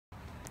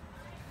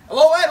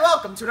Hello and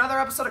welcome to another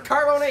episode of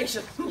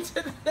Carbonation.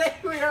 Today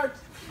we are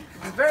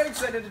very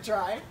excited to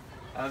try.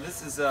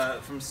 This is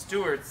from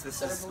Stewart's.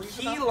 This is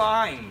key Believe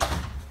lime.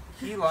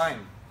 Key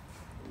lime.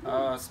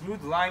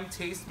 Smooth lime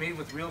taste made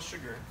with real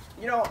sugar.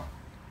 You know,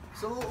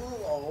 so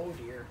oh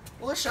dear.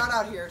 A little shout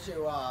out here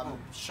to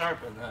Sharp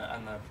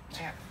on the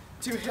tap.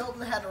 to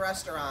Hilton Head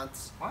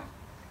Restaurants. What?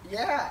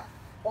 Yeah.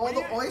 Or What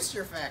the are you-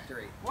 Oyster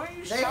Factory. What are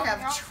you They shouting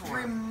have out for?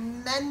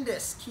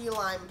 tremendous key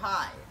lime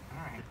pie.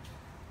 Alright.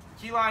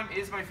 Key lime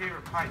is my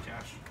favorite pie,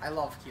 Josh. I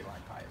love key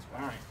lime pie as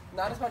well. Alright.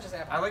 Not as much as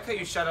apple. I like how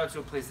you shout out to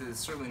a place that is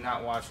certainly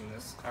not watching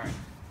this. Alright.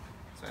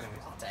 So anyways.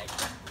 I'll take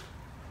it.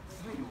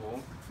 No, you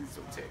won't. Please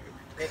don't take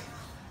it. It-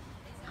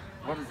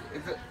 What is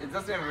it? It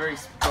doesn't have a very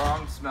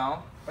strong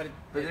smell. But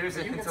there's a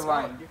you hint can of smell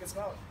lime. it. You can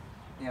smell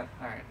it. Yep.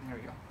 Alright, here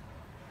we go.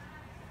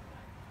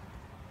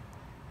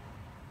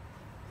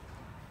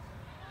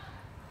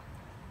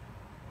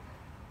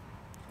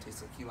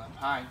 Tastes like key lime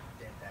pie.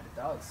 Yeah, that it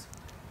does.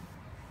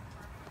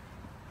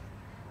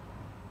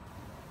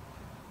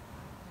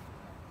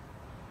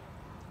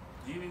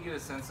 Do you even get a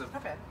sense of?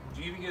 Not bad.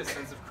 Do you even get a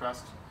sense of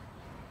crust?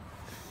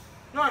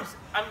 No,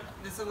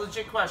 this is a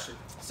legit question.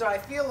 So I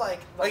feel like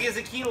Like, is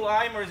it key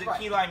lime or is it Right.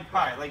 key lime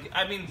pie? Like,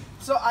 I mean,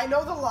 so I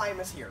know the lime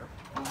is here.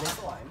 There's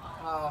the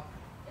lime.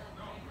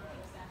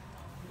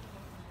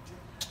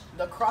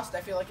 The crust,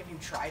 I feel like if you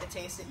try to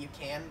taste it, you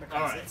can because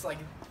Alright. it's like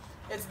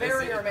it's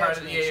very your part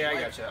of- imagination. yeah, I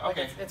like, gotcha. like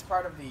Okay. it's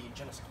part of the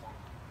je ne sais quoi.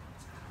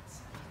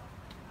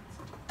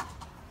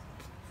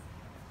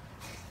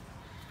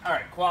 all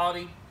right,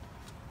 quality.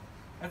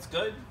 That's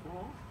good.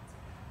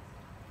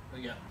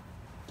 But yeah,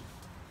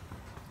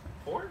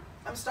 4.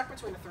 I'm stuck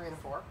between a 3 and a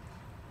 4.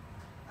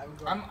 I would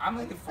go. I'm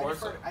like a 4.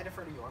 So, I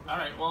defer to you. all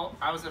right. Well,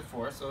 I was at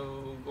 4,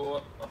 so go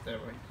up that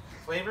way.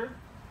 Flavor.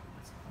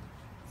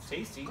 It's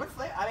tasty. Good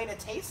flavor. I mean, it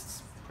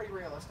tastes pretty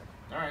realistic.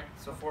 All right,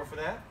 so 4 for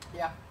that.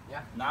 Yeah,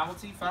 yeah,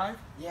 Novelty 5.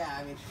 yeah.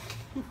 I mean,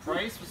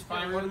 Price was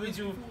 5. What did we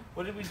do?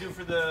 What did we do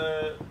for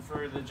the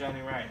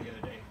Johnny Ryan the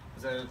other day?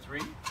 Was that a 3?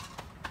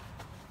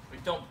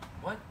 Wait, don't.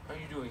 What are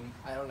you doing?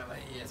 I don't know what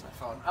he is. My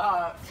phone.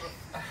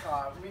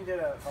 We did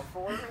a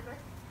 4, I think.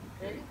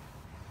 Maybe.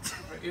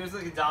 It was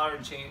like $1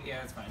 and change. Yeah,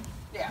 that's fine.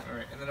 Yeah. All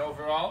right, and then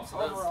overall, so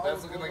Overall,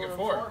 that's looking like a we're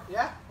 4.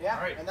 Yeah, yeah.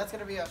 All right. And that's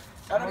gonna be a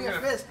We're gonna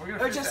fizz. fizz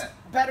They're just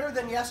that. better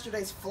than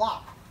yesterday's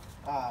flop.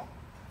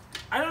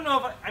 I don't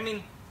know if I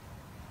mean,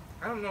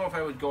 I don't know if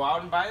I would go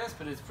out and buy this,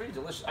 but it's pretty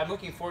delicious. I'm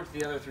looking forward to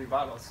the other 3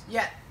 bottles.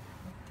 Yeah.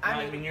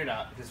 I mean, you're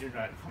not because you're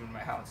not coming to my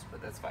house,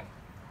 but that's fine.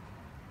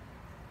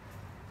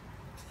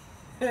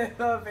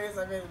 The face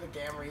I made in the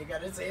camera. You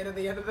gotta say it at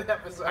the end of the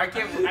episode. I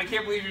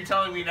can't believe you're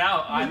telling me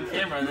now on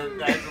camera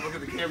that I have to look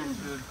at the camera.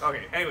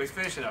 Okay. Anyways,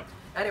 finish it up.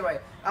 Anyway,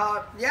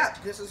 yeah,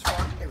 this is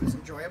fun. It was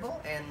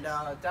enjoyable, and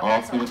All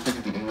definitely. students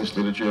taking the English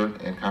literature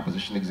and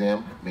composition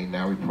exam may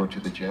now report to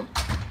the gym.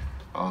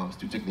 Students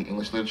taking the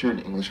English literature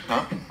and English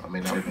comp may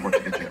now report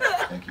to the gym.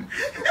 Thank you.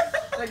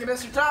 Thank you,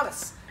 Mr.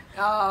 Thomas.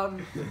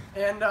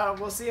 And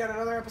we'll see you on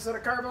another episode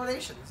of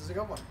Carbonation. This is a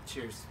good one.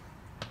 Cheers.